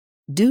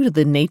Due to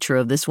the nature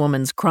of this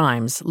woman's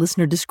crimes,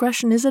 listener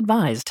discretion is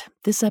advised.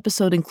 This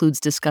episode includes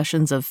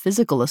discussions of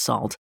physical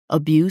assault,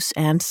 abuse,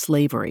 and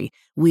slavery.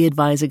 We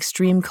advise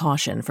extreme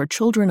caution for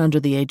children under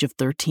the age of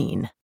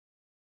 13.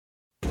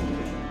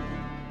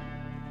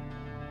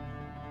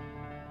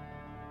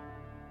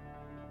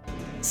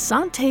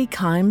 Sante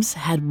Kimes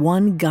had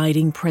one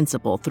guiding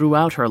principle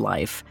throughout her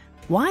life.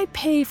 Why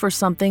pay for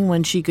something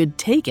when she could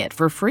take it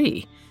for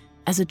free?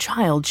 As a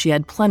child, she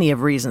had plenty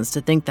of reasons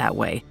to think that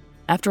way.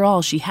 After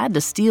all, she had to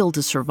steal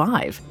to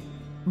survive.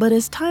 But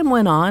as time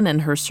went on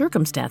and her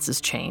circumstances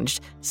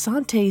changed,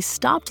 Sante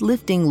stopped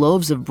lifting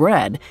loaves of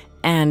bread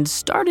and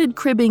started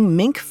cribbing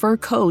mink fur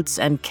coats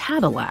and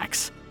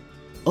Cadillacs.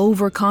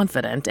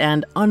 Overconfident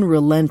and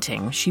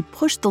unrelenting, she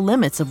pushed the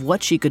limits of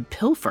what she could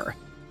pilfer,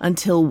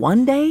 until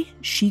one day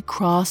she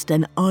crossed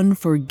an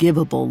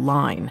unforgivable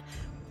line,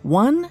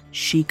 one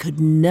she could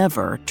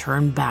never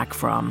turn back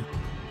from.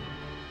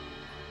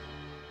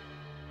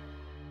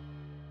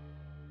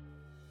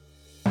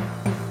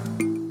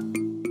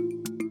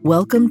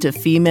 Welcome to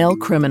Female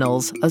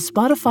Criminals, a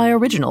Spotify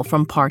original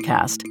from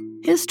Parcast.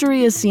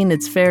 History has seen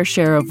its fair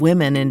share of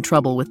women in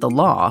trouble with the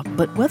law,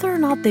 but whether or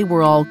not they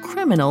were all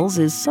criminals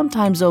is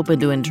sometimes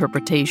open to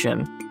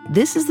interpretation.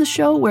 This is the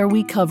show where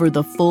we cover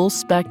the full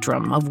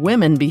spectrum of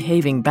women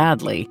behaving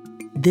badly.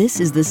 This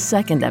is the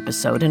second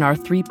episode in our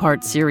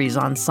three-part series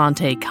on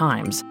Sante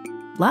Kimes.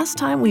 Last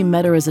time we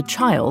met her as a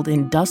child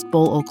in Dust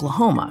Bowl,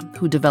 Oklahoma,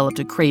 who developed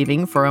a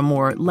craving for a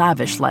more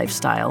lavish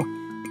lifestyle.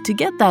 To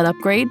get that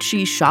upgrade,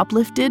 she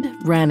shoplifted,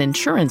 ran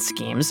insurance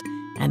schemes,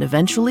 and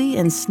eventually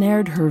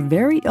ensnared her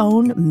very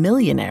own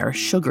millionaire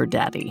sugar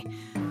daddy.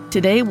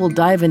 Today, we'll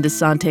dive into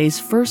Sante's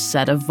first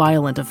set of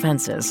violent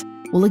offenses.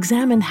 We'll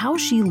examine how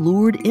she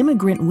lured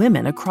immigrant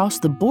women across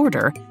the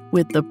border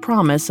with the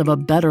promise of a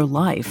better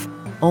life,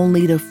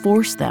 only to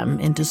force them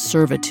into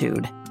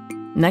servitude.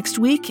 Next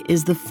week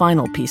is the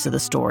final piece of the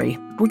story.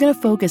 We're going to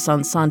focus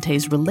on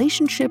Sante's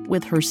relationship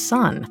with her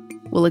son.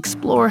 We'll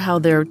explore how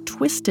their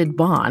twisted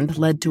bond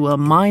led to a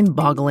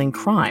mind-boggling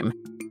crime,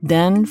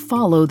 then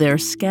follow their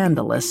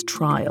scandalous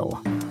trial.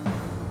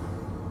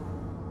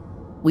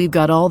 We've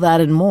got all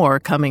that and more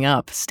coming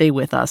up. Stay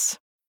with us.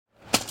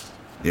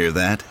 Hear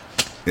that?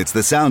 It's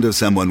the sound of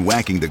someone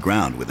whacking the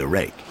ground with a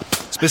rake.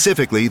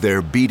 Specifically,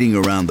 they're beating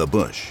around the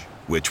bush,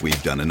 which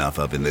we've done enough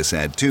of in this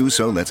ad too,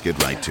 so let's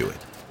get right to it.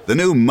 The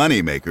new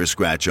Moneymaker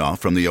scratch-off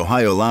from the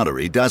Ohio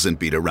Lottery doesn't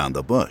beat around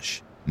the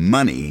bush.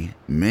 Money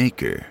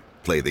Maker.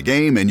 Play the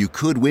game and you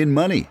could win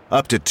money,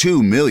 up to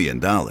 $2 million.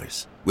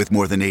 With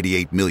more than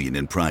 $88 million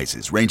in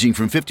prizes, ranging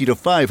from $50 to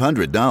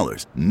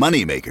 $500,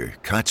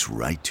 Moneymaker cuts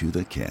right to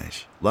the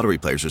cash. Lottery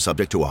players are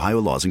subject to Ohio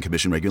laws and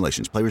commission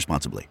regulations. Play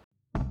responsibly.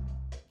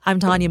 I'm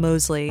Tanya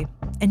Mosley.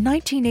 In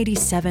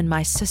 1987,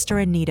 my sister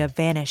Anita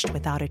vanished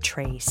without a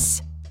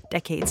trace.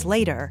 Decades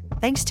later,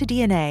 thanks to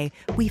DNA,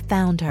 we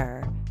found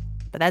her.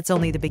 But that's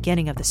only the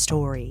beginning of the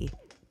story.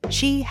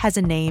 She Has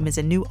a Name is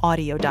a new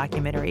audio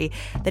documentary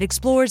that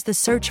explores the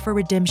search for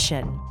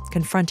redemption,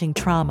 confronting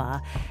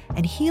trauma,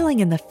 and healing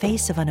in the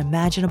face of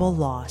unimaginable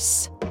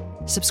loss.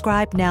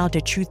 Subscribe now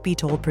to Truth Be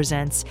Told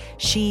presents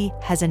She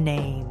Has a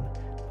Name,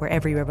 where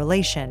every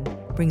revelation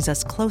brings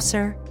us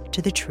closer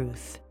to the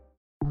truth.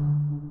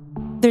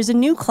 There's a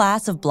new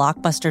class of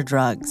blockbuster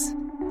drugs.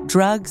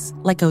 Drugs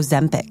like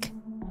Ozempic.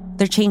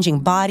 They're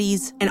changing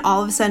bodies. And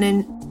all of a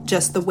sudden,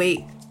 just the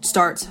weight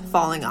starts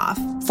falling off.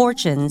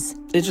 Fortunes.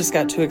 It just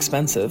got too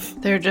expensive.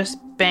 They're just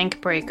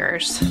bank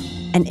breakers.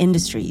 And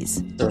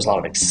industries. There was a lot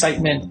of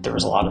excitement. There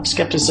was a lot of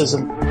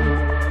skepticism.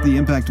 The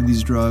impact of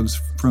these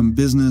drugs, from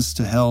business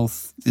to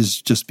health,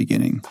 is just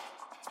beginning.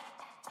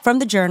 From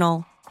the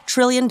Journal, $1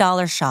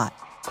 Trillion Shot.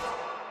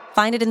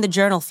 Find it in the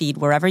Journal feed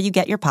wherever you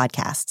get your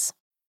podcasts.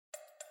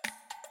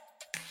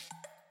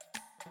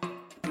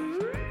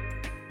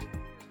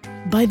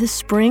 By the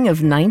spring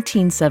of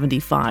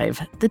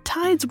 1975, the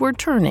tides were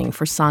turning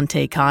for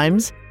Sante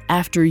Kimes.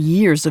 After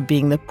years of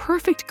being the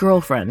perfect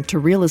girlfriend to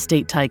real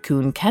estate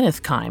tycoon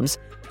Kenneth Kimes,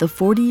 the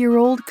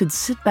 40-year-old could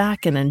sit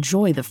back and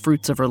enjoy the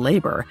fruits of her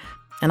labor.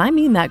 And I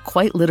mean that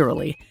quite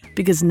literally,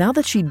 because now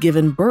that she'd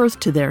given birth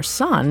to their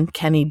son,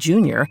 Kenny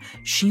Jr.,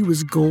 she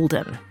was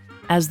golden.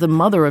 As the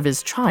mother of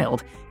his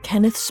child,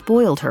 Kenneth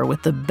spoiled her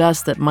with the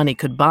best that money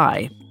could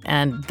buy,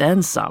 and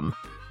then some.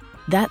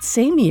 That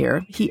same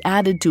year, he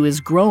added to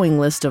his growing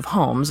list of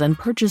homes and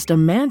purchased a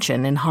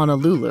mansion in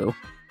Honolulu.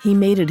 He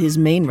made it his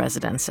main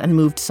residence and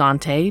moved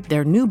Sante,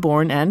 their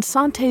newborn, and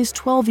Sante's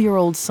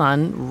 12-year-old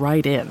son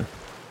right in.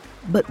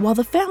 But while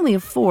the family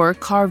of four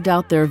carved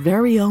out their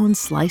very own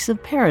slice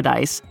of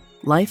paradise,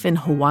 life in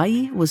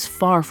Hawaii was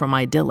far from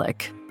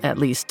idyllic, at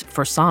least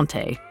for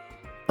Sante.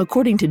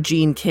 According to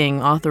Gene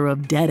King, author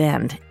of Dead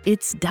End,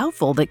 it's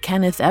doubtful that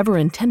Kenneth ever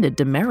intended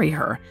to marry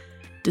her.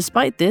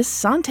 Despite this,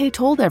 Sante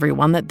told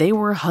everyone that they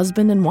were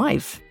husband and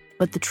wife.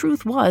 But the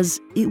truth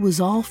was, it was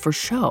all for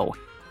show.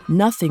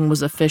 Nothing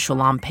was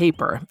official on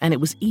paper, and it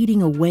was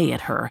eating away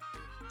at her.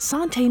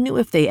 Sante knew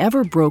if they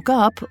ever broke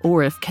up,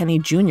 or if Kenny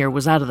Jr.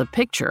 was out of the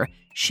picture,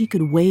 she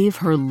could wave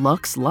her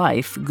luxe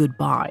life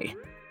goodbye.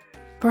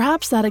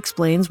 Perhaps that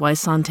explains why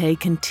Sante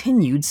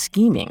continued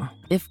scheming.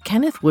 If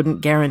Kenneth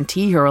wouldn't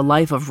guarantee her a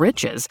life of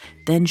riches,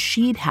 then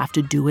she'd have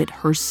to do it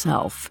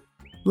herself.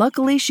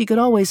 Luckily, she could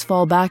always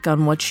fall back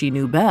on what she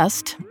knew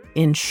best: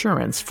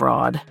 insurance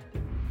fraud.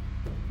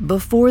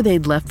 Before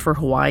they'd left for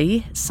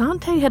Hawaii,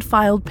 Sante had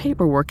filed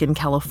paperwork in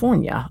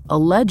California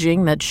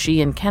alleging that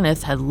she and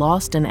Kenneth had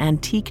lost an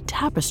antique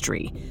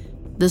tapestry.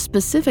 The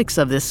specifics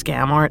of this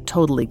scam aren't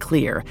totally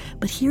clear,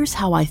 but here's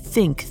how I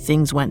think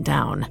things went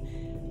down.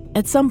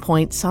 At some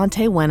point,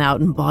 Sante went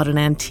out and bought an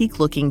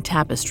antique-looking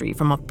tapestry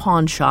from a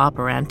pawn shop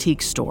or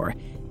antique store.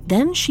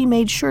 Then she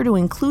made sure to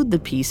include the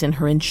piece in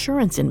her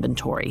insurance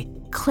inventory,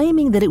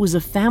 claiming that it was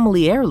a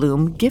family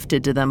heirloom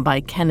gifted to them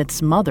by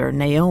Kenneth's mother,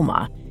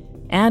 Naoma.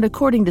 And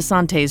according to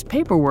Sante's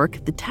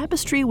paperwork, the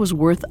tapestry was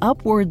worth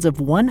upwards of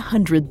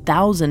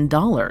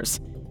 $100,000.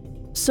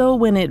 So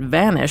when it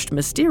vanished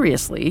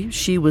mysteriously,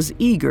 she was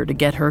eager to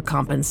get her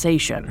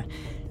compensation.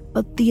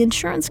 But the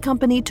insurance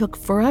company took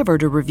forever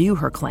to review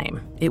her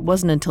claim. It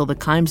wasn't until the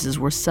Kimeses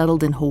were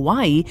settled in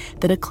Hawaii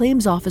that a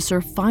claims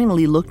officer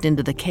finally looked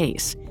into the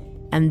case.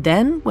 And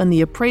then, when the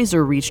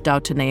appraiser reached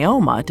out to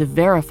Naoma to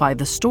verify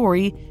the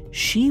story,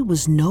 she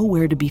was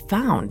nowhere to be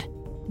found.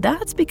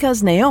 That's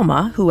because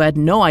Naoma, who had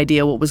no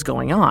idea what was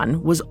going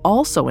on, was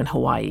also in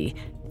Hawaii.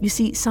 You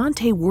see,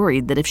 Sante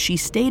worried that if she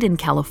stayed in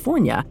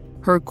California,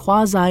 her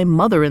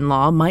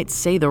quasi-mother-in-law might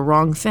say the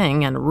wrong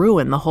thing and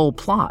ruin the whole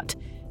plot.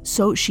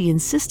 So she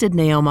insisted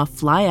Naoma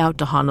fly out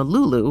to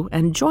Honolulu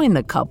and join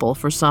the couple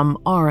for some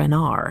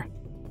R&R.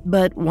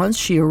 But once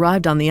she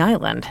arrived on the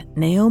island,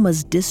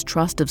 Naoma's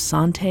distrust of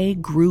Sante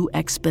grew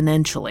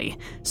exponentially,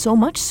 so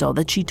much so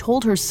that she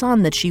told her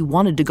son that she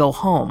wanted to go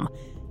home.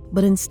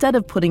 But instead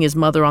of putting his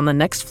mother on the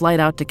next flight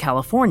out to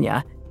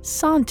California,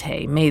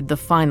 Sante made the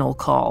final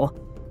call.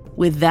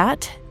 With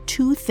that,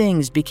 two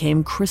things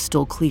became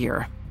crystal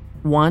clear.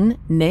 One,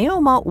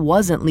 Naoma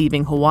wasn't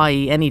leaving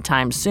Hawaii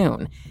anytime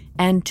soon.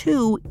 And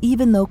two,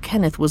 even though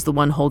Kenneth was the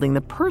one holding the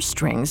purse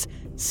strings,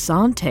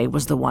 Sante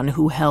was the one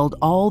who held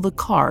all the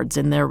cards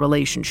in their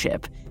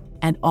relationship.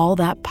 And all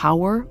that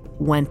power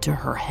went to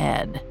her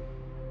head.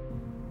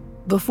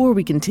 Before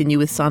we continue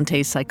with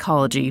Sante's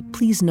psychology,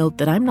 please note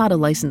that I'm not a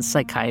licensed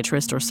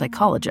psychiatrist or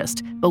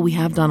psychologist, but we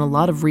have done a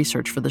lot of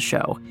research for the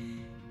show.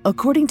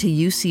 According to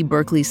UC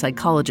Berkeley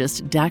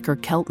psychologist Dacher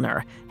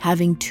Keltner,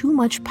 having too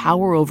much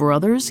power over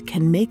others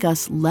can make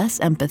us less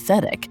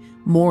empathetic,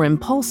 more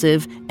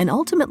impulsive, and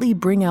ultimately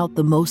bring out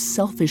the most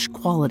selfish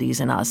qualities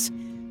in us.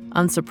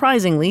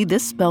 Unsurprisingly,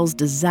 this spells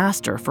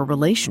disaster for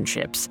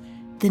relationships.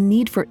 The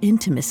need for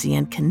intimacy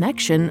and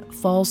connection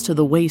falls to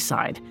the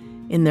wayside.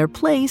 In their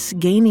place,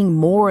 gaining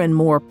more and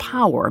more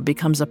power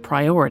becomes a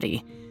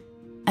priority.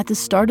 At the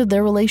start of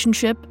their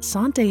relationship,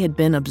 Sante had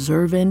been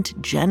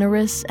observant,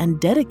 generous,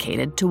 and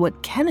dedicated to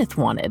what Kenneth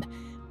wanted.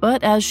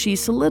 But as she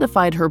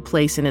solidified her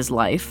place in his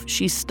life,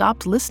 she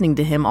stopped listening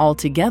to him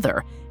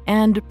altogether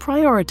and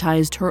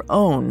prioritized her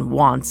own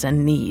wants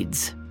and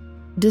needs.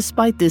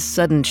 Despite this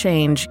sudden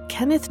change,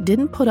 Kenneth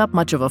didn't put up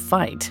much of a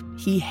fight.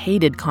 He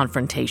hated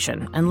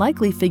confrontation and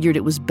likely figured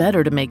it was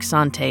better to make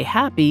Sante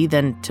happy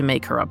than to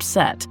make her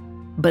upset.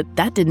 But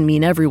that didn't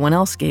mean everyone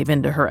else gave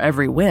in to her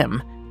every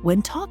whim.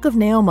 When talk of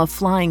Naoma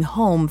flying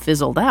home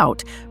fizzled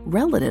out,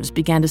 relatives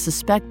began to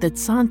suspect that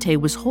Sante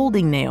was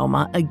holding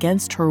Naoma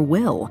against her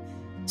will.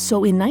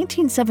 So in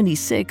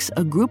 1976,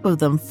 a group of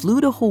them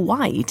flew to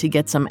Hawaii to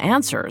get some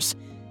answers.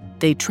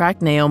 They tracked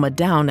Naoma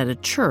down at a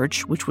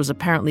church, which was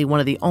apparently one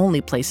of the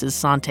only places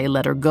Sante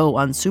let her go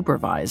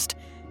unsupervised.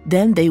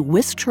 Then they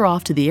whisked her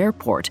off to the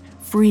airport,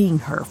 freeing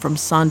her from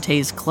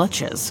Sante's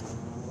clutches.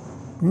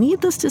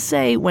 Needless to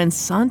say, when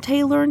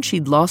Sante learned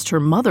she'd lost her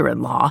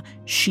mother-in-law,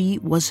 she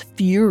was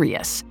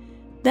furious.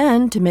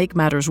 Then, to make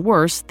matters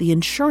worse, the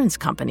insurance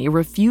company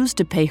refused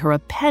to pay her a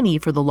penny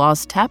for the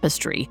lost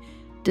tapestry.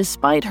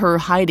 Despite her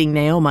hiding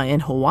Naoma in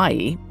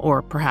Hawaii,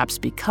 or perhaps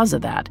because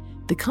of that,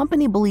 the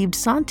company believed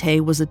Sante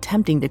was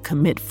attempting to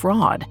commit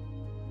fraud.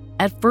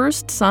 At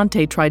first,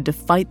 Sante tried to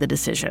fight the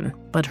decision,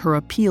 but her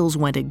appeals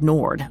went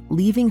ignored,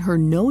 leaving her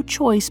no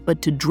choice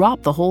but to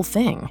drop the whole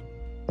thing.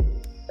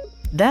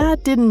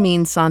 That didn't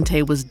mean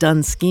Sante was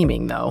done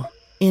scheming, though.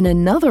 In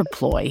another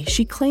ploy,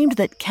 she claimed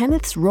that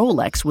Kenneth's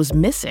Rolex was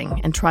missing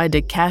and tried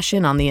to cash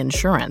in on the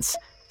insurance.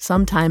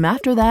 Sometime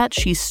after that,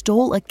 she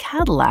stole a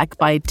Cadillac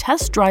by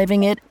test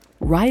driving it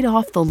right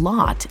off the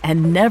lot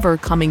and never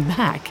coming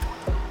back.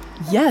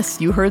 Yes,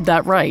 you heard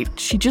that right.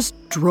 She just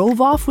drove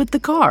off with the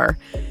car.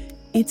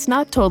 It's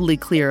not totally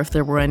clear if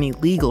there were any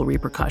legal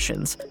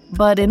repercussions,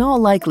 but in all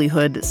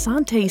likelihood,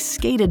 Sante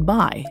skated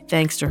by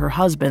thanks to her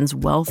husband's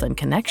wealth and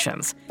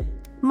connections.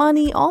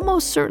 Money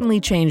almost certainly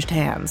changed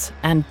hands,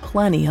 and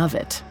plenty of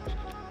it.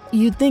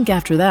 You'd think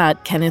after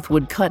that, Kenneth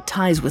would cut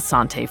ties with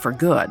Sante for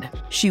good.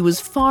 She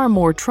was far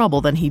more trouble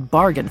than he'd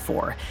bargained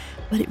for,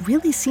 but it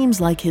really seems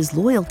like his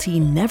loyalty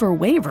never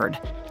wavered.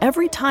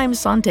 Every time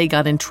Sante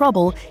got in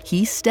trouble,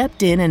 he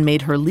stepped in and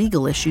made her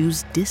legal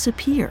issues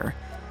disappear.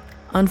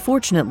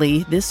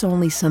 Unfortunately, this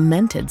only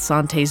cemented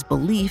Sante's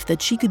belief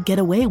that she could get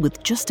away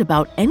with just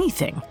about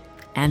anything,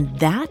 and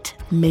that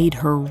made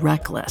her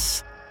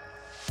reckless.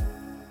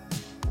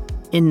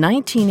 In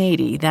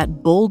 1980,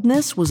 that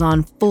boldness was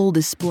on full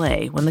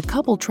display when the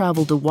couple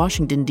traveled to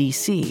Washington,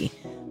 D.C.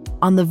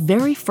 On the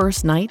very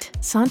first night,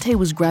 Sante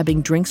was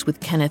grabbing drinks with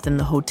Kenneth in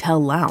the hotel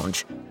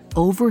lounge.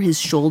 Over his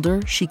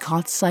shoulder, she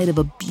caught sight of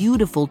a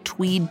beautiful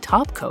tweed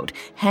topcoat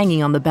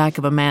hanging on the back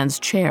of a man's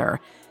chair.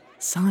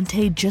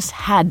 Sante just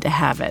had to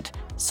have it,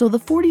 so the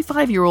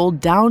 45-year-old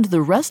downed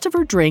the rest of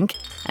her drink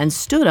and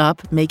stood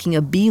up, making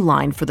a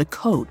beeline for the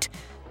coat.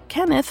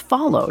 Kenneth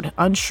followed,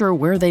 unsure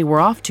where they were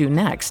off to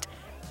next.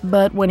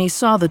 But when he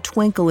saw the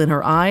twinkle in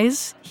her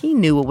eyes, he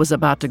knew what was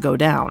about to go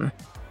down.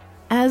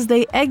 As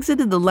they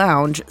exited the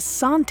lounge,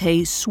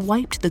 Sante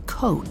swiped the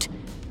coat.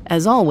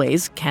 As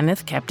always,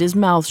 Kenneth kept his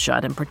mouth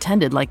shut and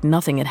pretended like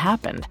nothing had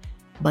happened.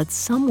 But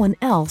someone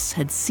else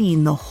had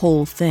seen the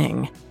whole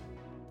thing.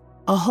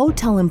 A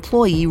hotel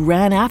employee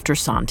ran after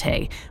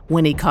Sante.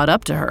 When he caught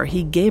up to her,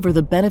 he gave her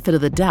the benefit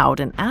of the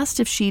doubt and asked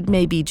if she'd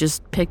maybe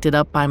just picked it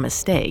up by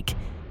mistake.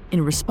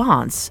 In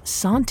response,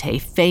 Sante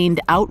feigned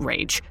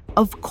outrage.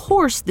 Of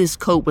course this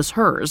coat was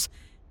hers.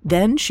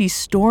 Then she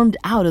stormed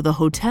out of the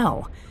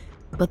hotel.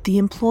 But the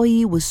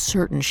employee was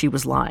certain she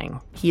was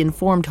lying. He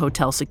informed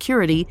hotel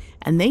security,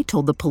 and they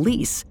told the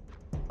police.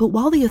 But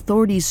while the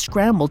authorities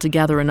scrambled to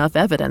gather enough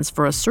evidence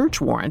for a search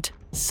warrant,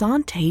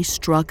 Sante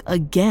struck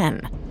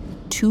again.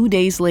 2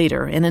 days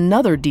later, in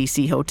another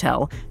D.C.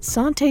 hotel,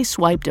 Sante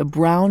swiped a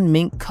brown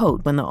mink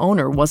coat when the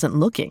owner wasn't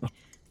looking.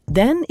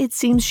 Then it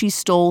seems she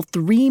stole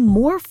 3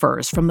 more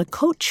furs from the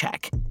coat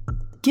check.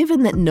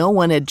 Given that no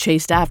one had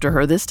chased after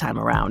her this time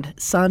around,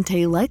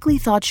 Sante likely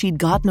thought she'd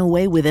gotten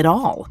away with it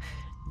all.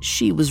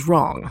 She was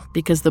wrong,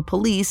 because the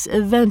police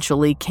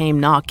eventually came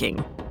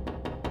knocking.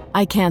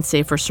 I can't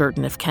say for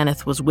certain if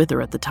Kenneth was with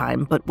her at the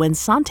time, but when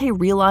Sante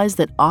realized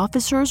that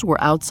officers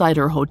were outside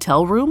her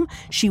hotel room,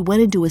 she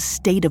went into a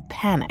state of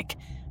panic.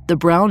 The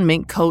brown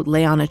mink coat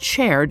lay on a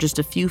chair just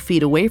a few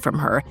feet away from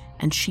her,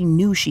 and she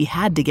knew she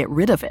had to get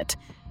rid of it.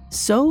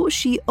 So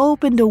she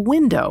opened a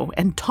window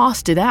and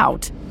tossed it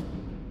out.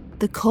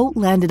 The coat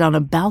landed on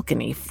a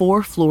balcony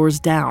 4 floors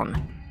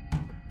down.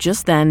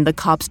 Just then, the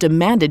cops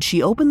demanded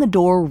she open the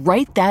door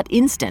right that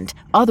instant,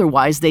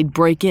 otherwise they'd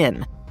break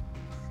in.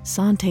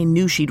 Sante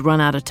knew she'd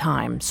run out of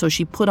time, so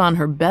she put on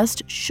her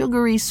best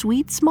sugary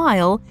sweet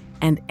smile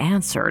and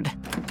answered.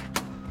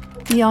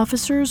 The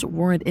officers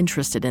weren't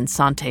interested in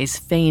Sante's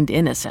feigned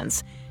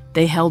innocence.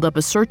 They held up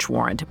a search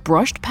warrant,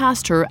 brushed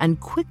past her, and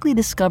quickly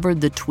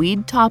discovered the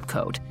tweed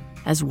topcoat,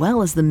 as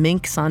well as the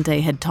mink Sante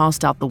had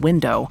tossed out the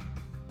window.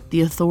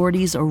 The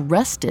authorities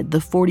arrested the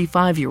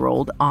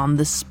 45-year-old on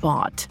the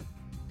spot.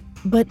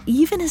 But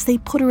even as they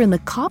put her in the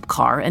cop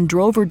car and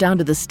drove her down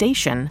to the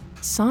station,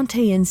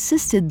 Sante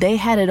insisted they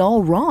had it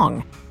all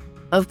wrong.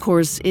 Of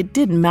course, it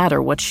didn't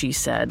matter what she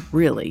said,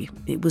 really.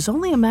 It was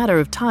only a matter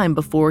of time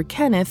before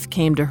Kenneth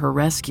came to her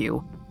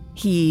rescue.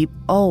 He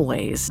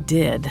always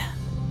did.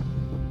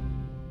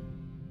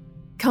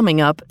 Coming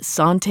up,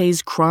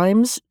 Sante's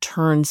crimes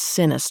turned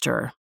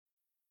sinister.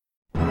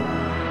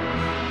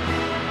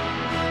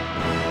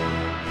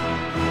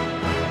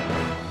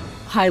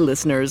 Hi,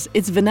 listeners.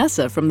 It's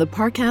Vanessa from the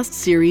Parcast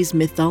series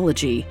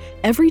Mythology.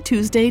 Every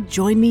Tuesday,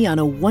 join me on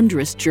a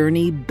wondrous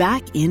journey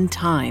back in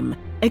time,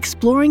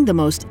 exploring the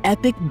most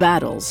epic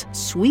battles,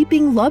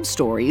 sweeping love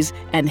stories,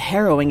 and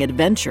harrowing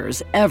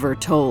adventures ever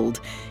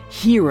told.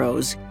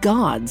 Heroes,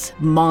 gods,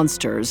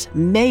 monsters,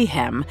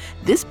 mayhem.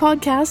 This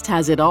podcast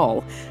has it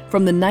all.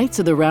 From the Knights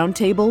of the Round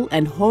Table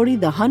and Hori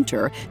the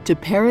Hunter to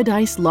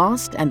Paradise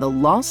Lost and the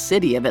Lost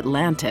City of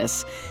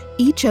Atlantis.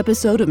 Each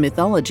episode of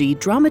Mythology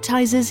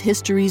dramatizes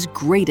history's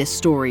greatest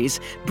stories,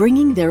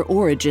 bringing their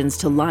origins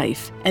to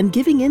life and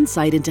giving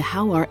insight into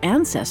how our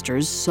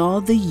ancestors saw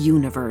the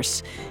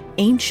universe.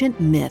 Ancient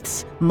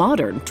myths,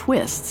 modern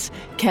twists.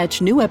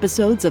 Catch new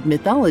episodes of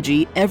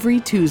Mythology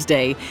every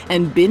Tuesday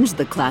and binge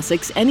the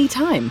classics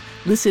anytime.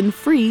 Listen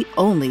free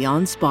only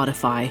on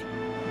Spotify.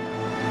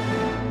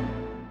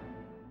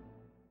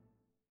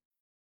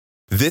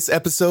 This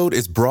episode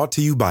is brought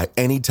to you by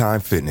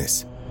Anytime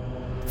Fitness.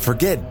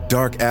 Forget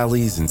dark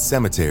alleys and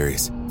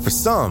cemeteries. For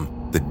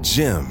some, the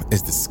gym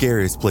is the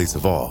scariest place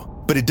of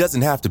all. But it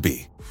doesn't have to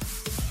be.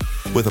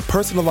 With a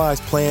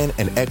personalized plan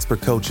and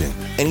expert coaching,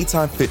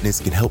 Anytime Fitness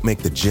can help make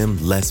the gym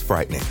less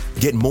frightening.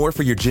 Get more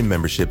for your gym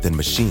membership than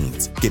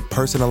machines. Get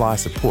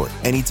personalized support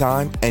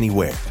anytime,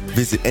 anywhere.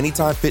 Visit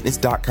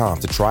AnytimeFitness.com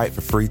to try it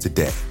for free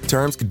today.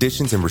 Terms,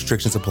 conditions, and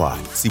restrictions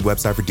apply. See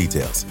website for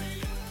details.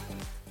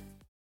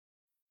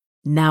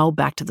 Now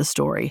back to the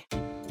story.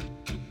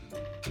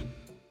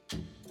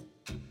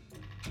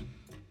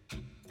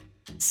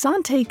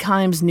 Sante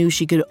Kimes knew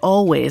she could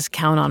always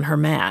count on her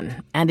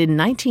man, and in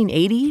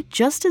 1980,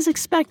 just as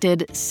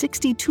expected,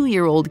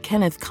 62-year-old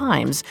Kenneth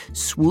Kimes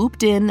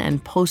swooped in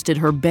and posted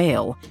her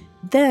bail.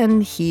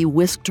 Then he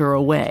whisked her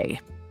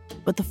away.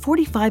 But the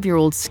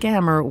 45-year-old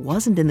scammer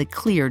wasn't in the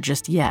clear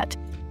just yet.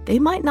 They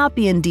might not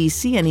be in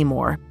D.C.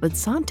 anymore, but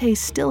Sante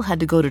still had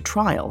to go to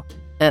trial.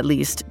 At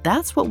least,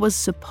 that's what was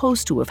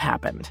supposed to have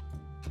happened.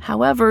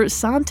 However,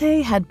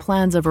 Sante had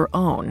plans of her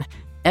own.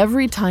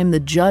 Every time the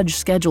judge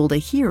scheduled a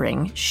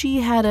hearing, she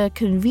had a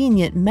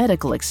convenient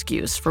medical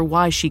excuse for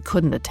why she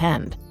couldn't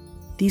attend.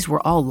 These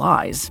were all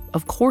lies.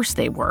 Of course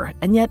they were,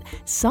 and yet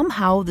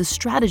somehow the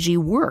strategy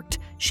worked.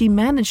 She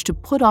managed to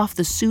put off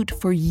the suit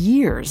for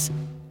years.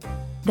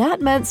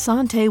 That meant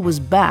Sante was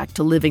back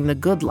to living the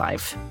good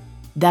life.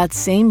 That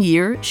same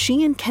year,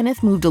 she and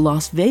Kenneth moved to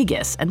Las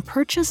Vegas and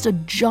purchased a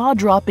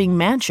jaw-dropping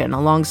mansion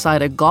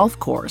alongside a golf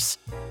course.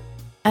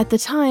 At the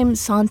time,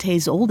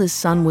 Sante's oldest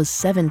son was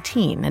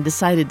 17 and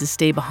decided to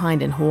stay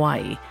behind in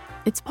Hawaii.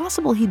 It's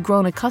possible he'd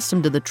grown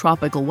accustomed to the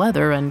tropical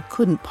weather and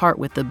couldn't part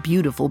with the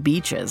beautiful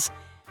beaches.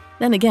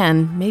 Then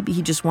again, maybe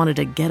he just wanted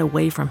to get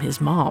away from his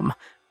mom.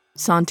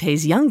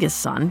 Sante's youngest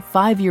son,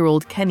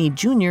 5-year-old Kenny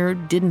Jr.,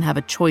 didn't have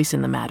a choice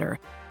in the matter.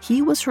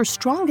 He was her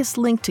strongest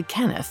link to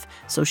Kenneth,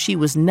 so she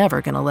was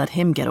never going to let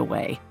him get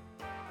away.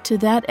 To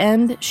that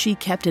end, she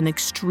kept an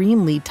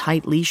extremely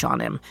tight leash on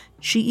him.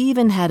 She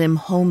even had him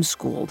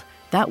homeschooled.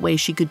 That way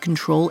she could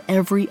control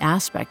every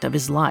aspect of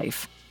his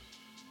life.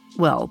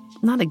 Well,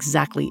 not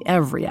exactly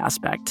every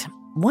aspect.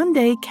 One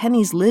day,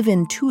 Kenny's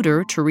live-in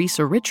tutor,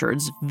 Teresa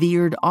Richards,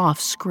 veered off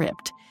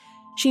script.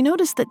 She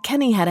noticed that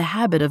Kenny had a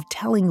habit of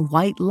telling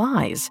white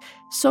lies,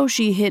 so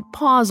she hit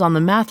pause on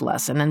the math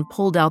lesson and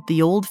pulled out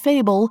the old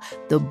fable,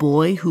 The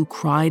Boy Who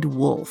Cried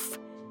Wolf.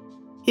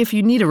 If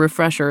you need a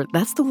refresher,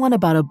 that's the one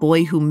about a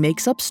boy who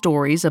makes up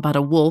stories about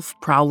a wolf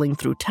prowling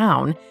through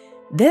town.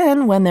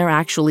 Then, when there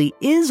actually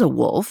is a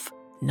wolf,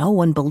 no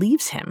one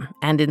believes him,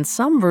 and in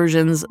some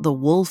versions, the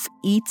wolf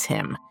eats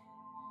him.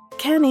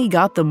 Kenny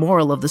got the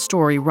moral of the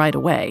story right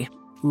away.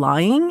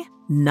 Lying?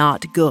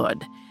 Not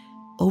good.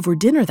 Over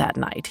dinner that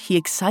night, he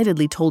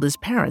excitedly told his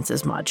parents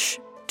as much.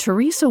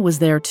 Teresa was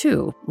there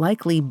too,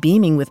 likely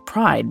beaming with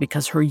pride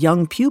because her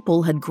young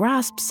pupil had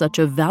grasped such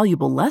a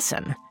valuable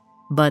lesson.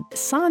 But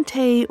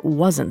Sante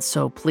wasn't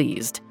so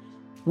pleased.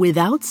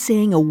 Without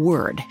saying a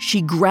word,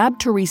 she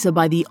grabbed Teresa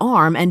by the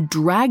arm and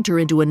dragged her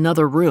into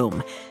another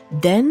room.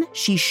 Then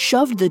she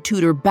shoved the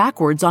tutor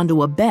backwards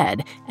onto a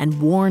bed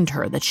and warned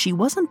her that she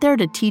wasn't there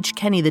to teach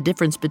Kenny the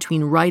difference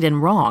between right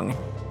and wrong.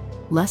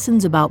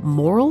 Lessons about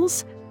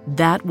morals?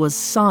 That was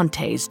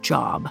Sante's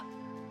job.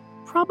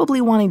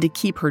 Probably wanting to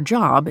keep her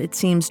job, it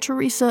seems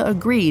Teresa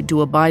agreed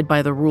to abide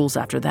by the rules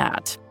after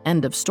that.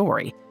 End of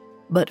story.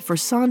 But for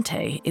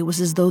Sante, it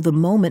was as though the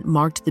moment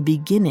marked the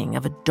beginning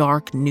of a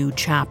dark new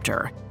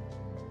chapter.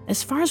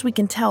 As far as we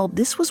can tell,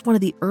 this was one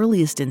of the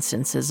earliest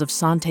instances of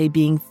Sante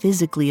being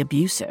physically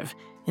abusive.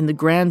 In the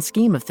grand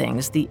scheme of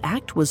things, the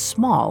act was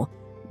small,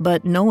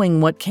 but knowing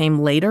what came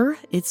later,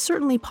 it's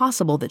certainly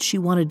possible that she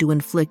wanted to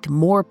inflict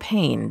more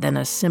pain than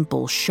a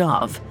simple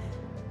shove.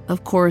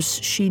 Of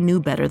course, she knew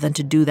better than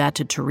to do that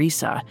to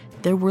Teresa.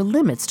 There were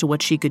limits to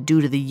what she could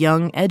do to the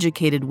young,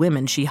 educated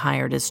women she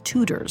hired as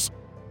tutors.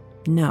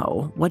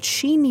 No, what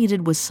she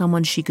needed was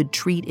someone she could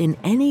treat in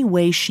any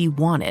way she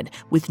wanted,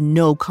 with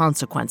no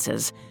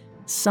consequences.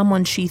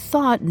 Someone she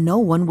thought no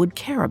one would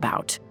care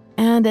about.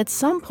 And at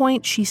some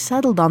point, she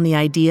settled on the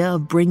idea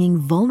of bringing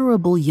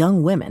vulnerable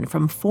young women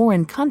from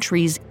foreign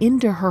countries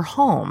into her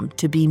home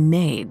to be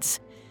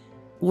maids.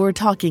 We're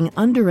talking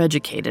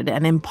undereducated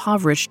and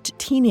impoverished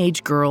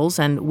teenage girls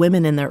and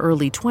women in their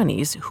early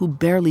 20s who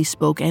barely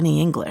spoke any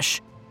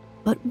English.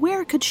 But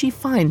where could she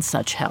find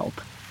such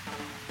help?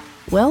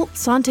 Well,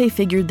 Sante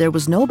figured there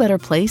was no better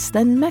place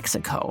than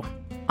Mexico.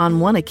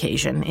 On one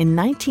occasion, in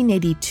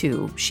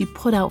 1982, she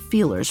put out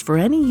feelers for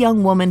any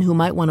young woman who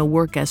might want to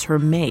work as her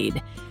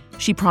maid.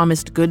 She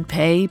promised good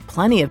pay,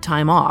 plenty of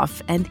time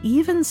off, and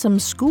even some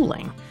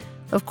schooling.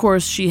 Of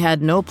course, she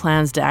had no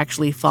plans to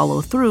actually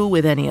follow through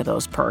with any of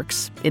those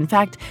perks. In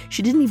fact,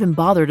 she didn't even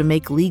bother to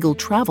make legal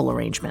travel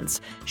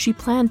arrangements. She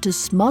planned to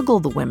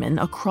smuggle the women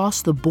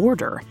across the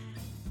border.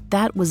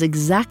 That was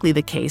exactly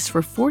the case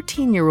for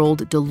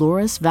 14-year-old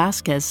Dolores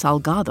Vasquez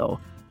Salgado.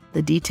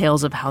 The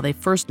details of how they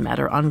first met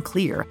are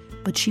unclear,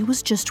 but she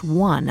was just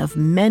one of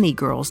many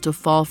girls to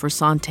fall for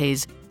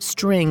Sante's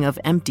string of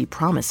empty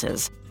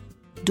promises.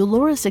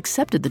 Dolores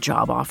accepted the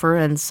job offer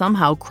and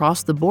somehow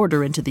crossed the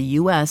border into the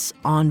U.S.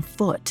 on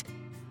foot.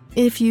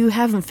 If you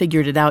haven't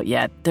figured it out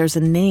yet, there's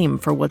a name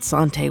for what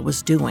Sante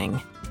was doing: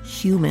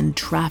 human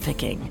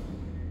trafficking.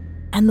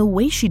 And the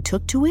way she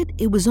took to it,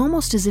 it was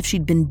almost as if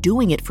she'd been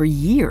doing it for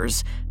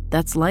years.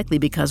 That's likely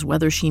because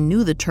whether she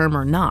knew the term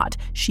or not,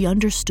 she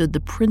understood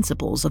the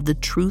principles of the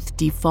Truth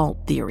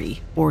Default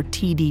Theory, or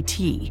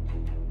TDT.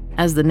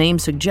 As the name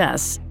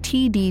suggests,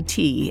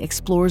 TDT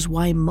explores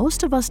why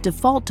most of us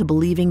default to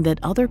believing that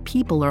other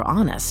people are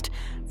honest.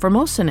 For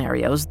most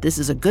scenarios, this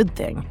is a good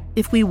thing.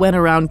 If we went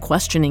around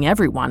questioning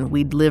everyone,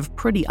 we'd live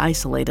pretty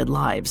isolated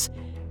lives.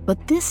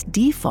 But this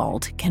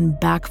default can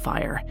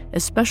backfire,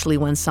 especially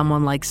when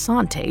someone like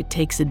Sante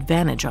takes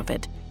advantage of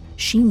it.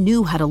 She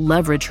knew how to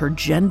leverage her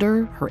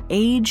gender, her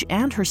age,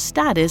 and her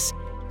status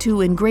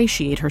to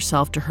ingratiate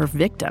herself to her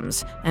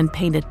victims and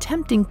paint a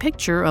tempting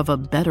picture of a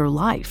better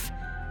life.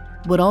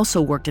 What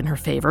also worked in her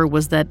favor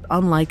was that,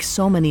 unlike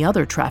so many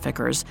other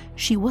traffickers,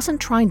 she wasn't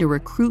trying to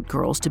recruit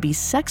girls to be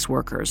sex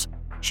workers.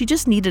 She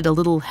just needed a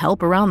little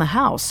help around the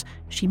house.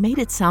 She made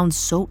it sound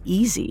so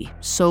easy,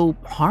 so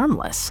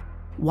harmless.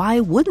 Why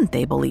wouldn't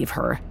they believe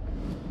her?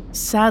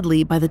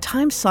 Sadly, by the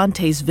time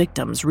Sante's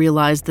victims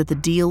realized that the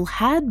deal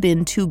had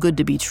been too good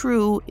to be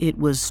true, it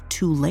was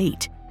too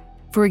late.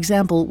 For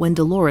example, when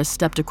Dolores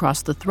stepped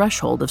across the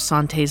threshold of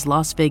Sante's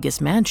Las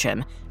Vegas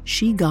mansion,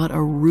 she got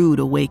a rude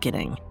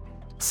awakening.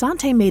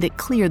 Sante made it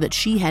clear that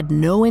she had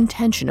no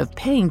intention of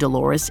paying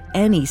Dolores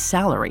any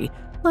salary,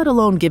 let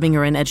alone giving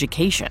her an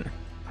education.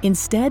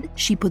 Instead,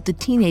 she put the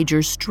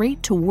teenager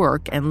straight to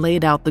work and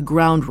laid out the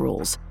ground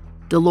rules.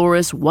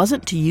 Dolores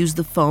wasn't to use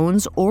the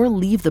phones or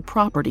leave the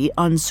property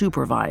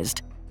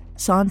unsupervised.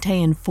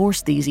 Sante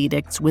enforced these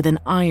edicts with an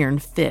iron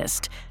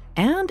fist,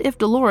 and if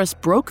Dolores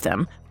broke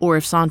them, or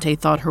if Sante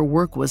thought her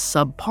work was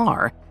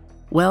subpar,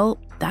 well,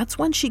 that's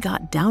when she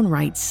got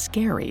downright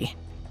scary.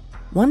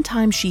 One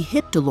time she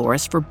hit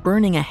Dolores for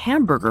burning a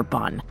hamburger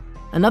bun.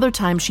 Another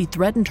time she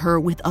threatened her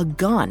with a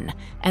gun.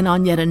 And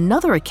on yet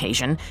another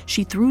occasion,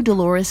 she threw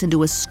Dolores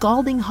into a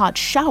scalding hot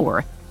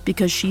shower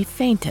because she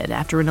fainted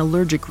after an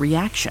allergic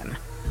reaction.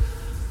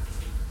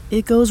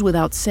 It goes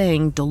without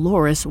saying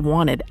Dolores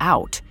wanted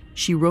out.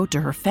 She wrote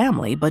to her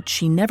family, but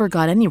she never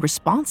got any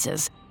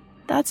responses.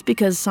 That's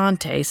because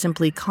Sante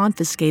simply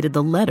confiscated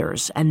the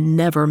letters and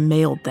never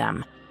mailed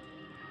them.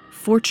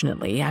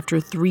 Fortunately, after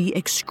 3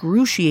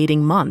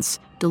 excruciating months,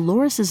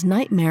 Dolores'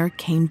 nightmare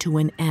came to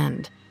an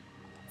end.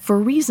 For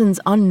reasons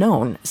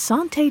unknown,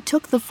 Sante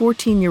took the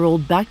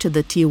 14-year-old back to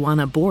the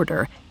Tijuana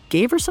border,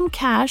 gave her some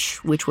cash,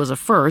 which was a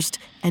first,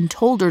 and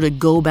told her to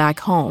go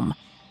back home.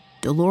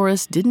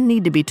 Dolores didn't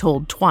need to be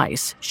told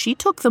twice. She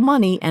took the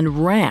money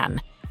and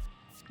ran.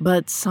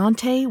 But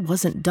Sante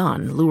wasn't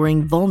done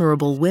luring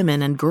vulnerable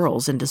women and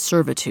girls into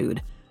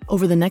servitude.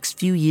 Over the next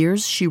few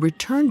years, she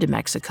returned to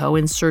Mexico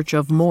in search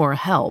of more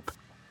help.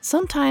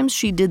 Sometimes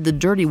she did the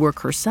dirty work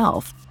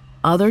herself.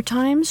 Other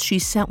times, she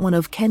sent one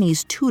of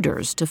Kenny's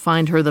tutors to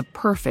find her the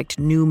perfect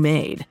new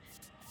maid.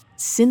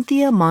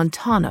 Cynthia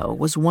Montano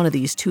was one of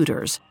these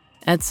tutors.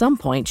 At some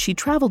point, she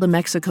traveled to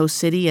Mexico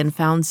City and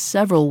found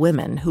several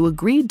women who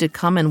agreed to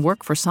come and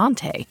work for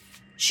Sante.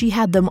 She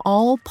had them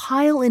all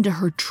pile into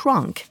her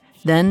trunk,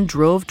 then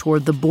drove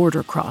toward the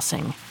border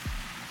crossing.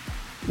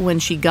 When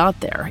she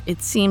got there,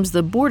 it seems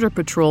the Border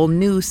Patrol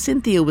knew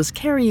Cynthia was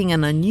carrying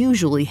an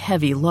unusually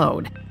heavy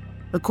load.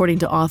 According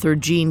to author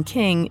Jean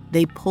King,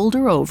 they pulled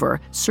her over,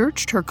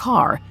 searched her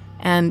car,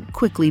 and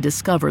quickly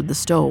discovered the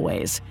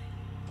stowaways.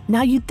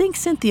 Now, you'd think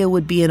Cynthia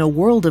would be in a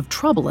world of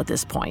trouble at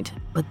this point,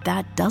 but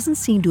that doesn't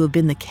seem to have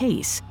been the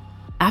case.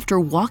 After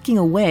walking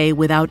away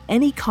without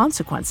any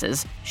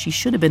consequences, she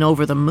should have been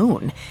over the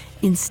moon.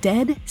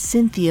 Instead,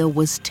 Cynthia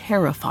was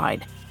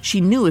terrified. She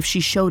knew if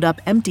she showed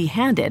up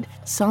empty-handed,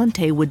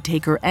 Sante would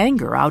take her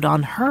anger out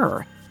on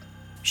her.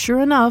 Sure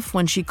enough,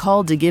 when she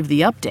called to give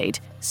the update,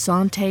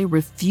 Sante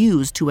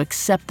refused to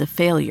accept the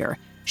failure.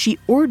 She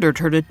ordered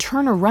her to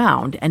turn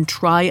around and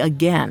try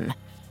again.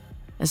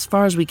 As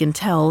far as we can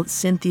tell,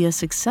 Cynthia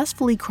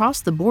successfully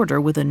crossed the border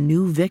with a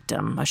new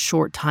victim a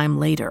short time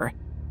later.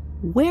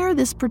 Where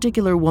this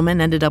particular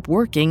woman ended up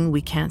working,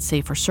 we can't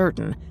say for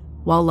certain.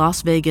 While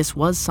Las Vegas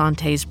was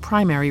Sante's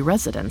primary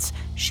residence,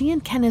 she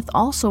and Kenneth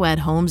also had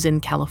homes in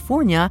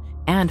California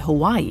and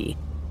Hawaii,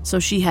 so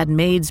she had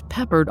maids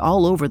peppered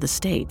all over the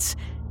states.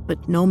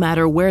 But no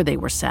matter where they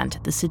were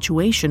sent, the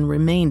situation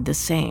remained the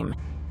same.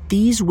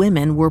 These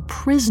women were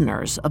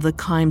prisoners of the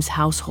Kimes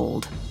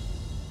household.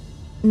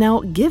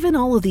 Now, given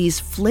all of these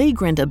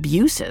flagrant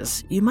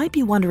abuses, you might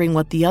be wondering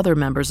what the other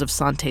members of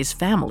Sante's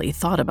family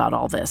thought about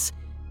all this.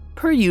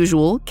 Per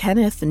usual,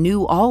 Kenneth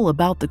knew all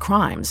about the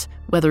crimes.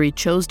 Whether he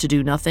chose to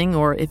do nothing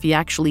or if he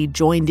actually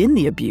joined in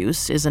the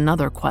abuse is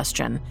another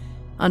question.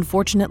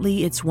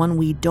 Unfortunately, it's one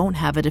we don't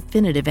have a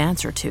definitive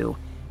answer to.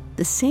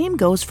 The same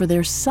goes for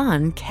their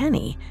son,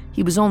 Kenny.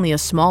 He was only a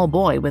small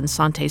boy when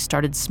Sante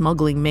started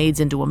smuggling maids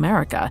into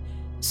America,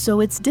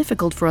 so it's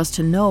difficult for us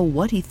to know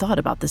what he thought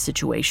about the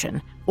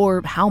situation,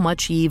 or how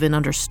much he even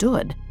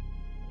understood.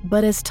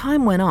 But as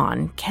time went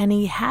on,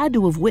 Kenny had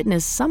to have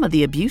witnessed some of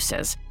the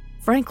abuses.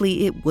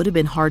 Frankly, it would have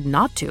been hard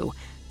not to.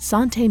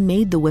 Sante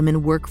made the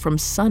women work from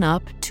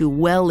sunup to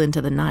well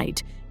into the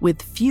night,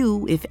 with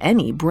few, if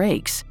any,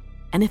 breaks.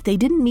 And if they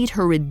didn't meet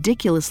her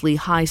ridiculously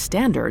high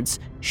standards,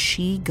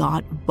 she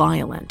got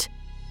violent.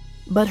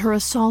 But her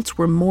assaults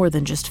were more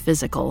than just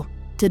physical.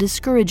 To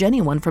discourage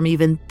anyone from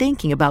even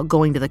thinking about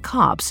going to the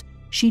cops,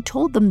 she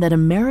told them that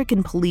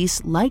American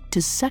police like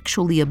to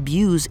sexually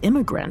abuse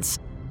immigrants.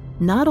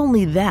 Not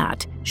only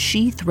that,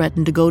 she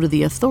threatened to go to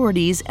the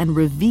authorities and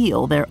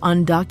reveal their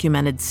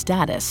undocumented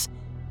status.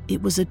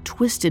 It was a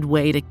twisted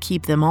way to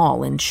keep them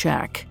all in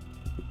check.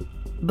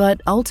 But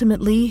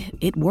ultimately,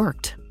 it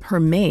worked. Her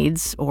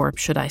maids, or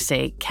should I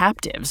say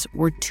captives,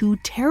 were too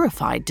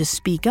terrified to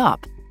speak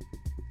up.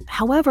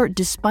 However,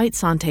 despite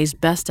Sante's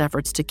best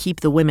efforts to keep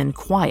the women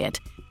quiet,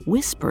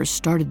 whispers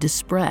started to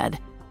spread.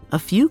 A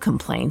few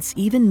complaints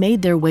even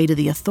made their way to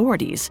the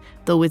authorities,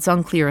 though it's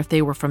unclear if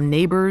they were from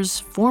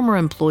neighbors, former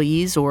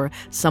employees, or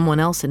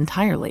someone else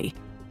entirely.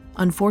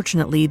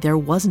 Unfortunately, there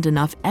wasn't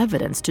enough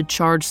evidence to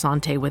charge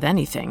Sante with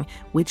anything,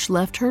 which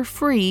left her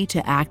free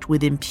to act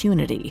with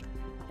impunity.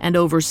 And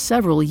over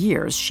several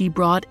years, she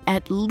brought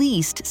at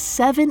least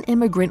 7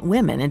 immigrant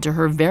women into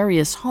her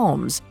various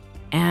homes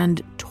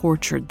and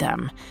tortured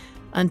them,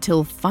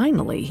 until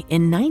finally,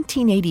 in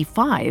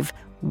 1985,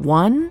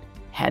 one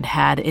had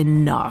had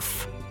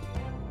enough.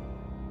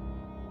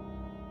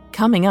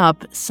 Coming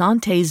up,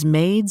 Sante's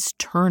maids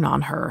turn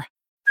on her.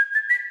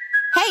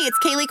 Hey, it's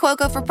Kaylee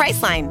Cuoco for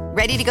Priceline.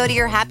 Ready to go to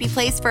your happy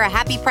place for a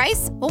happy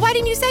price? Well, why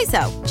didn't you say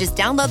so? Just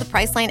download the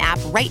Priceline app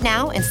right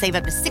now and save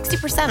up to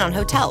 60% on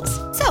hotels.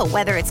 So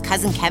whether it's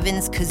Cousin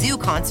Kevin's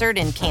Kazoo Concert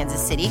in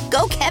Kansas City,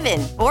 go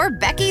Kevin, or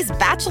Becky's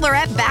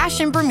Bachelorette Bash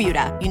in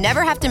Bermuda, you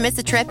never have to miss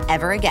a trip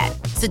ever again.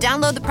 So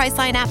download the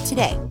Priceline app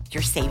today.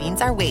 Your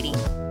savings are waiting.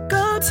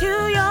 Go to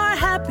your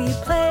happy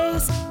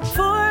place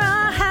for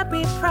a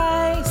happy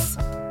price.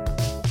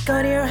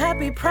 Go to your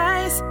happy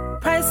price,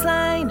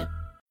 Priceline.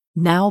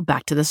 Now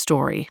back to the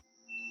story.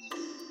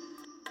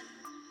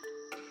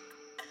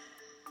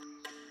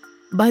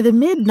 By the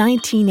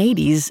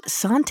mid-1980s,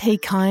 Sante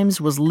Kimes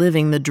was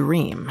living the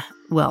dream.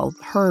 Well,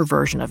 her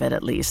version of it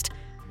at least.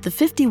 The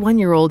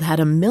 51-year-old had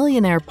a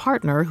millionaire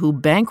partner who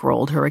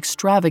bankrolled her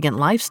extravagant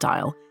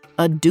lifestyle,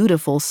 a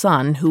dutiful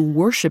son who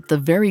worshipped the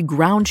very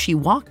ground she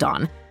walked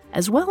on,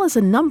 as well as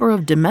a number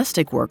of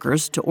domestic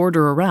workers to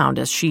order around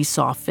as she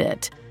saw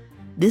fit.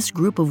 This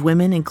group of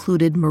women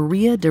included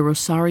Maria de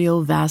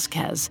Rosario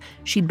Vasquez.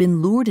 She'd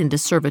been lured into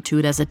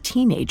servitude as a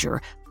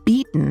teenager,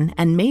 beaten,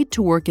 and made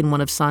to work in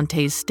one of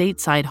Sante's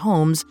stateside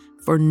homes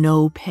for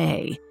no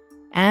pay.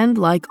 And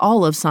like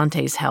all of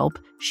Sante's help,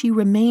 she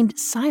remained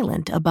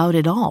silent about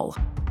it all.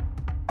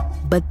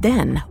 But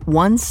then,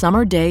 one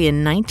summer day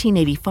in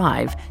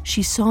 1985,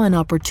 she saw an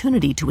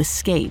opportunity to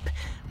escape.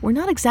 We're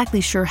not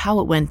exactly sure how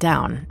it went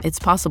down. It's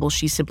possible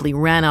she simply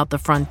ran out the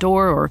front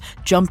door or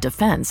jumped a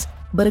fence.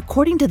 But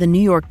according to the New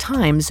York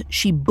Times,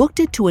 she booked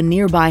it to a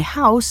nearby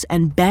house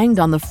and banged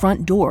on the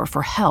front door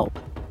for help.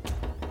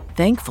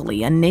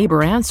 Thankfully, a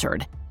neighbor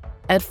answered.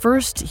 At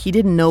first, he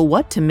didn't know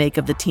what to make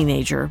of the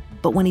teenager,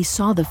 but when he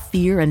saw the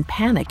fear and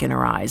panic in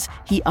her eyes,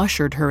 he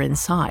ushered her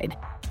inside.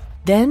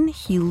 Then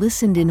he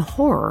listened in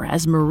horror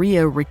as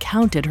Maria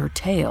recounted her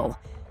tale.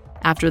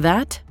 After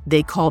that,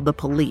 they called the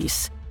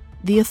police.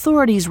 The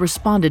authorities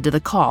responded to the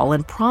call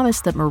and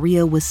promised that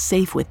Maria was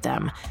safe with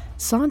them.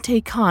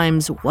 Sante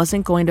Kimes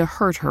wasn't going to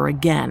hurt her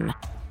again.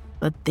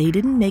 But they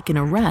didn't make an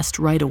arrest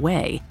right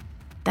away.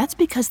 That's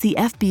because the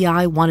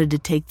FBI wanted to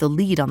take the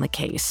lead on the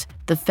case.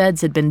 The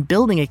feds had been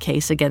building a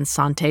case against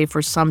Sante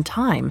for some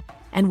time,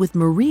 and with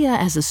Maria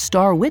as a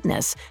star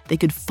witness, they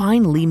could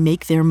finally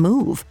make their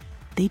move.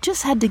 They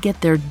just had to get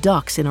their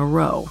ducks in a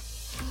row.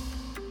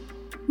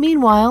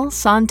 Meanwhile,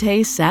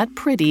 Sante sat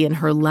pretty in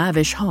her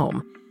lavish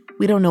home.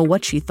 We don't know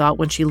what she thought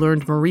when she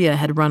learned Maria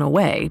had run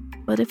away,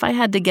 but if I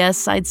had to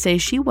guess, I'd say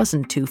she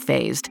wasn't too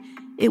fazed.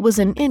 It was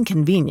an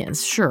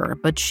inconvenience, sure,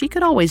 but she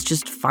could always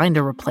just find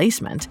a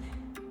replacement.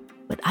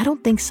 But I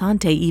don't think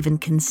Sante even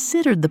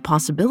considered the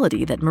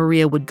possibility that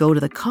Maria would go to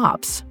the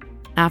cops.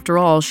 After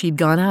all, she'd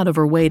gone out of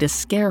her way to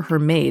scare her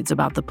maids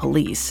about the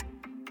police.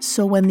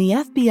 So when the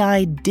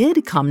FBI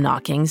did come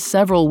knocking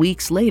several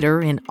weeks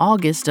later in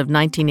August of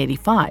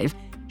 1985,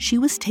 she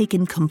was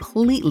taken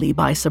completely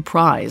by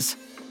surprise.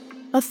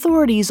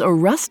 Authorities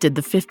arrested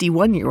the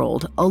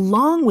 51-year-old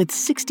along with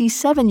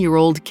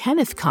 67-year-old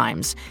Kenneth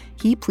Kimes.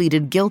 He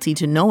pleaded guilty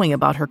to knowing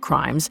about her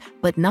crimes,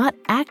 but not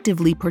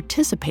actively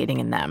participating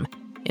in them.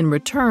 In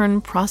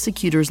return,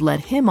 prosecutors let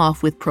him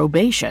off with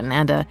probation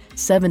and a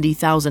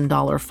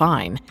 $70,000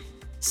 fine.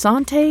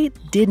 Sante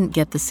didn't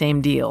get the same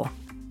deal.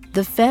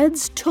 The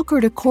feds took her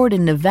to court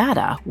in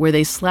Nevada, where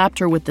they slapped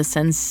her with the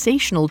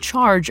sensational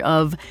charge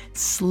of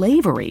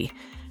slavery.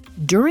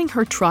 During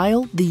her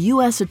trial, the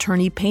U.S.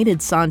 attorney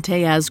painted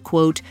Sante as,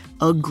 quote,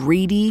 a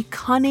greedy,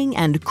 cunning,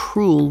 and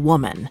cruel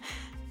woman.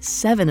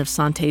 7 of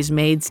Sante's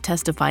maids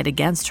testified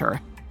against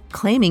her,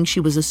 claiming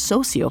she was a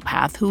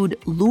sociopath who'd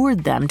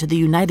lured them to the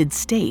United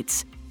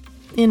States.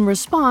 In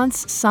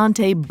response,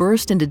 Sante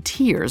burst into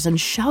tears and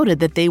shouted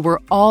that they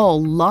were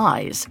all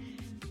lies.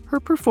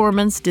 Her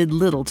performance did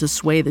little to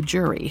sway the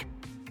jury.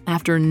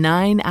 After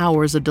 9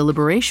 hours of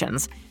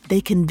deliberations, they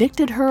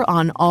convicted her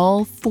on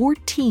all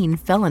 14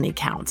 felony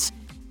counts.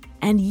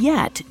 And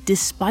yet,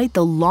 despite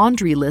the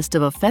laundry list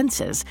of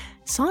offenses,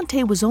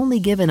 Sante was only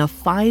given a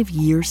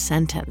 5-year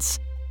sentence.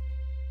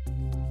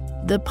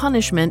 The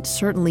punishment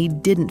certainly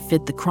didn't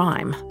fit the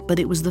crime, but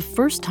it was the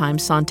first time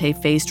Sante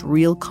faced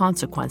real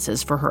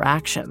consequences for her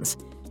actions.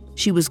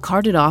 She was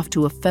carted off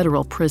to a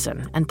federal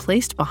prison and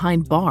placed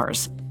behind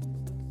bars.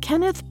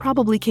 Kenneth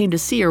probably came to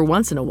see her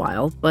once in a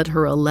while, but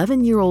her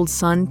 11-year-old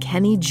son,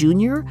 Kenny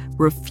Jr.,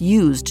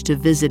 refused to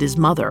visit his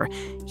mother.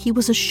 He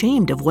was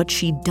ashamed of what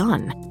she'd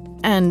done.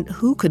 And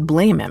who could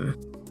blame him?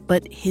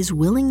 But his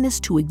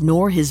willingness to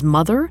ignore his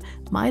mother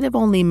might have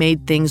only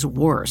made things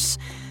worse.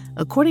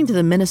 According to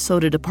the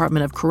Minnesota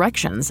Department of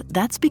Corrections,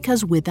 that's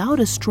because without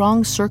a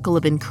strong circle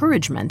of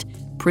encouragement,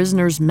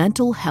 prisoners'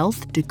 mental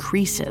health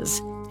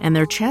decreases, and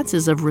their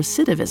chances of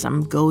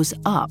recidivism goes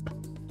up.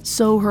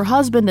 So her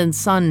husband and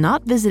son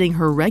not visiting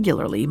her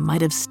regularly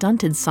might have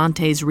stunted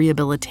Sante's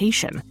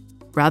rehabilitation.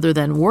 Rather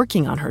than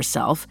working on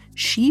herself,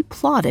 she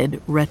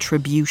plotted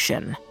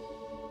retribution.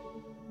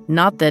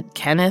 Not that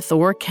Kenneth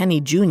or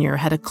Kenny Jr.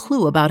 had a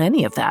clue about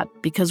any of that,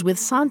 because with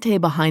Sante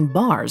behind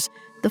bars,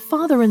 the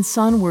father and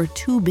son were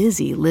too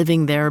busy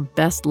living their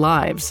best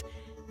lives.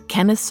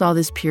 Kenneth saw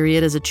this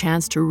period as a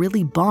chance to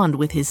really bond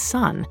with his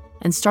son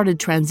and started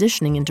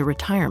transitioning into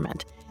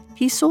retirement.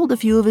 He sold a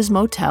few of his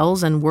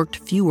motels and worked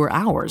fewer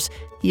hours.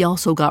 He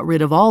also got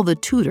rid of all the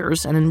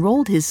tutors and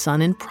enrolled his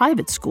son in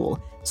private school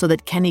so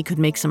that Kenny could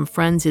make some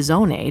friends his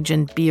own age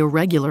and be a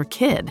regular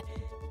kid.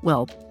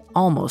 Well,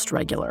 almost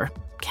regular.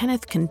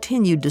 Kenneth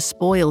continued to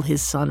spoil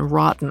his son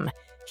rotten.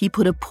 He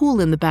put a pool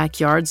in the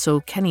backyard so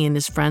Kenny and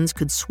his friends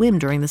could swim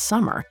during the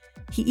summer.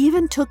 He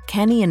even took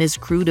Kenny and his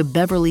crew to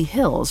Beverly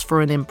Hills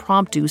for an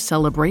impromptu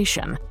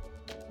celebration.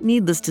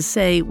 Needless to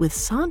say, with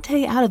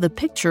Sante out of the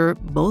picture,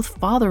 both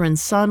father and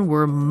son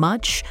were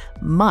much,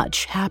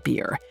 much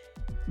happier.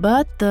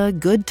 But the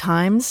good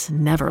times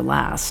never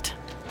last.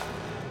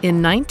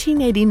 In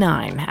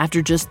 1989,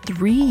 after just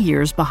 3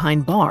 years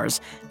behind bars,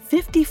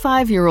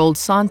 55-year-old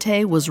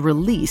Sante was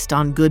released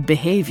on good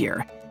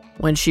behavior.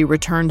 When she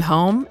returned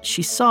home,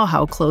 she saw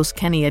how close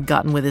Kenny had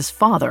gotten with his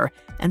father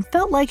and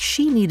felt like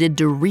she needed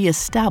to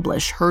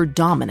reestablish her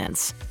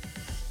dominance.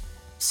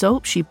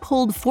 So she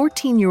pulled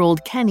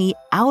 14-year-old Kenny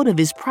out of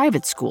his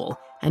private school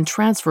and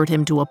transferred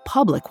him to a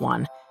public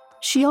one.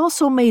 She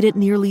also made it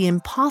nearly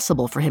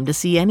impossible for him to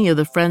see any of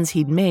the friends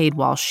he'd made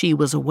while she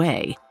was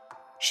away.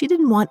 She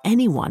didn't want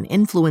anyone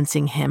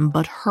influencing him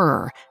but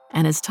her,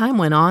 and as time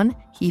went on,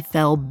 he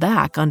fell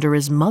back under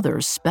his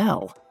mother's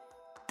spell.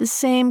 The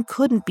same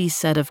couldn't be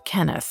said of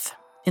Kenneth.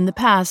 In the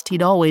past,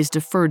 he'd always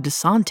deferred to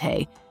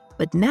Sante,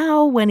 but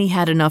now when he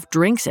had enough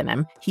drinks in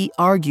him, he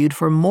argued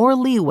for more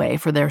leeway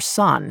for their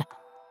son.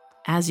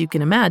 As you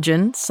can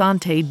imagine,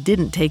 Sante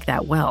didn't take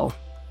that well.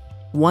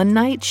 One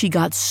night, she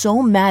got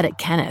so mad at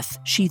Kenneth,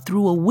 she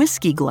threw a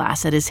whiskey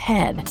glass at his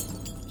head.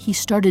 He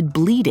started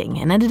bleeding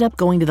and ended up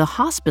going to the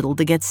hospital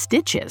to get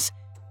stitches.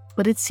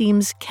 But it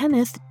seems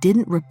Kenneth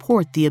didn't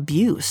report the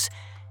abuse.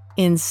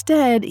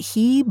 Instead,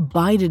 he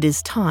bided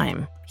his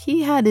time.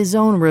 He had his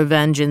own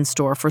revenge in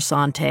store for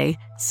Sante,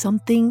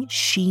 something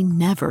she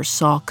never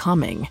saw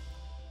coming.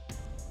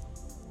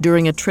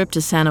 During a trip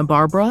to Santa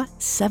Barbara,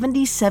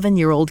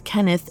 77-year-old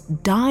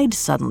Kenneth died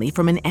suddenly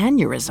from an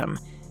aneurysm.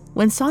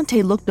 When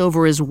Sante looked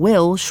over his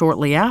will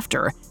shortly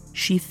after,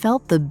 she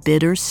felt the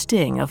bitter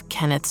sting of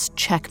Kenneth's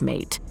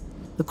checkmate.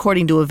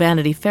 According to a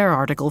Vanity Fair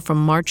article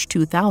from March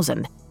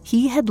 2000,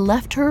 he had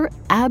left her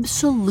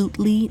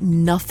absolutely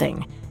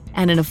nothing.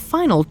 And in a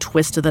final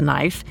twist of the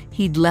knife,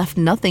 he'd left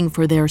nothing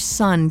for their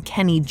son,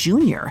 Kenny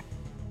Jr.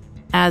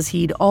 As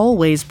he'd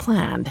always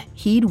planned,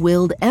 he'd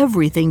willed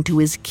everything to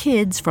his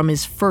kids from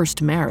his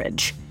first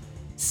marriage.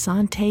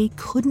 Sante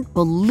couldn't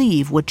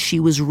believe what she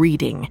was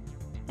reading,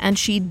 and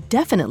she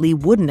definitely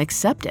wouldn't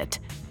accept it.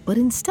 But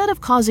instead of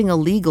causing a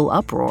legal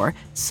uproar,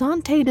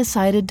 Sante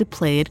decided to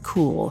play it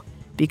cool,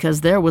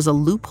 because there was a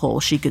loophole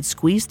she could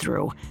squeeze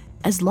through.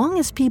 As long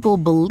as people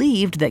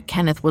believed that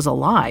Kenneth was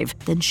alive,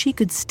 then she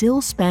could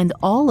still spend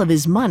all of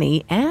his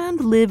money and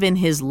live in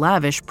his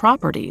lavish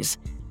properties.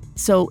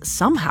 So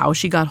somehow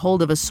she got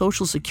hold of a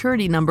social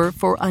security number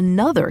for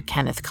another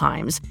Kenneth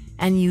Kimes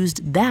and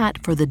used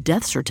that for the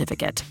death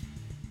certificate.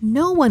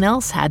 No one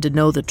else had to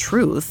know the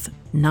truth,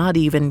 not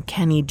even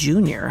Kenny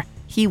Jr.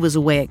 He was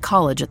away at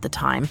college at the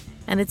time,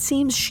 and it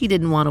seems she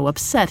didn't want to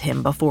upset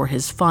him before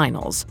his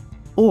finals.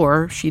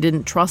 Or she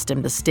didn't trust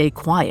him to stay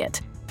quiet.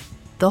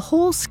 The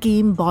whole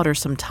scheme bought her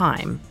some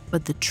time,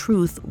 but the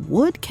truth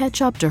would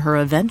catch up to her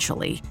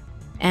eventually.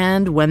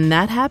 And when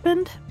that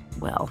happened,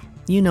 well,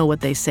 you know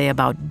what they say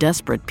about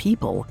desperate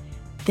people.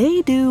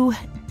 They do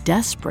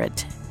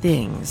desperate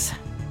things.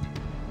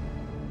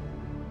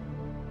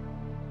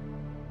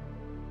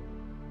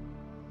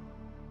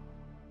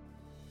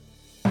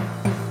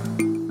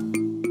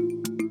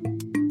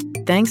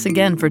 Thanks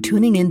again for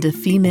tuning in to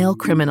Female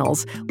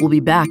Criminals. We'll be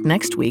back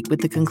next week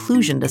with the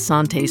conclusion to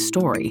Sante's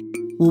story.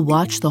 We'll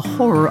watch the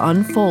horror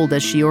unfold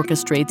as she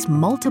orchestrates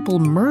multiple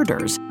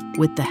murders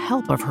with the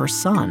help of her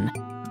son.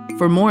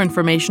 For more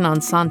information on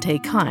Sante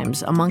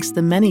Kimes, amongst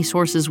the many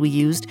sources we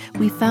used,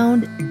 we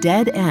found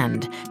Dead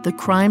End, the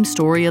crime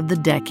story of the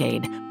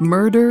decade,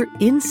 Murder,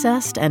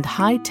 Incest, and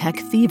High-Tech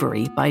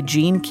Thievery by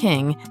Jean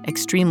King,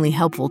 extremely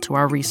helpful to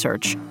our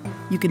research.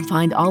 You can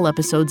find all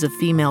episodes of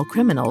Female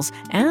Criminals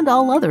and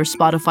all other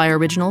Spotify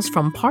originals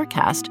from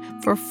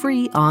Parcast for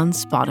free on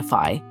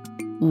Spotify.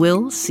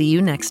 We'll see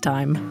you next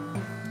time.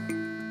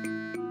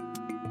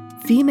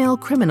 Female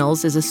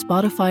Criminals is a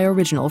Spotify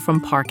original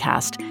from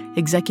Parcast.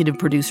 Executive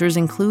producers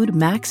include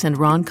Max and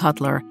Ron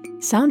Cutler.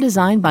 Sound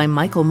design by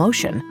Michael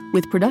Motion,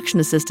 with production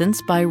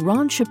assistance by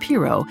Ron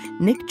Shapiro,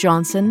 Nick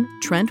Johnson,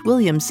 Trent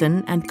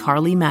Williamson, and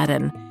Carly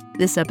Madden.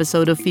 This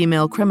episode of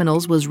Female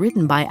Criminals was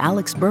written by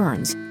Alex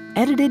Burns,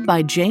 edited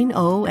by Jane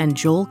O and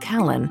Joel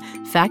Callan,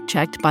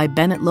 fact-checked by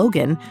Bennett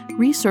Logan,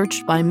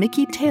 researched by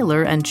Mickey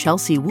Taylor and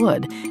Chelsea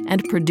Wood,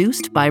 and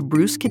produced by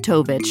Bruce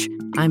Kitovich.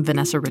 I'm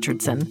Vanessa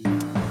Richardson.